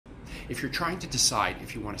If you're trying to decide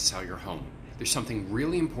if you want to sell your home, there's something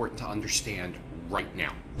really important to understand right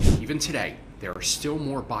now. Even today, there are still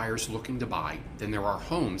more buyers looking to buy than there are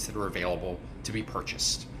homes that are available to be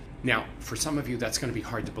purchased. Now, for some of you, that's going to be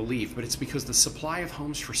hard to believe, but it's because the supply of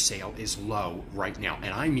homes for sale is low right now,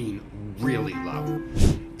 and I mean really low.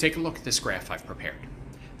 Take a look at this graph I've prepared.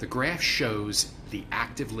 The graph shows the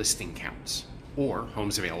active listing counts, or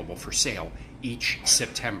homes available for sale, each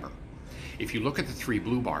September. If you look at the three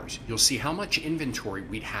blue bars, you'll see how much inventory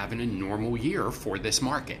we'd have in a normal year for this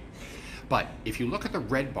market. But if you look at the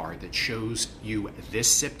red bar that shows you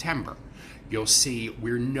this September, you'll see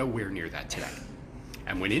we're nowhere near that today.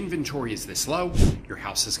 And when inventory is this low, your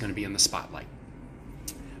house is going to be in the spotlight.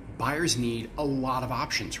 Buyers need a lot of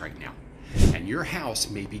options right now, and your house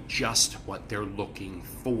may be just what they're looking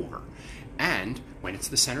for. And when it's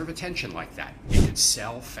the center of attention like that, it could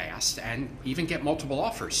sell fast and even get multiple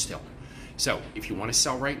offers still. So if you want to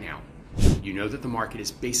sell right now, you know that the market is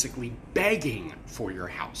basically begging for your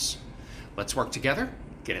house. Let's work together,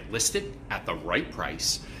 get it listed at the right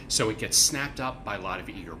price so it gets snapped up by a lot of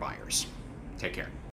eager buyers. Take care.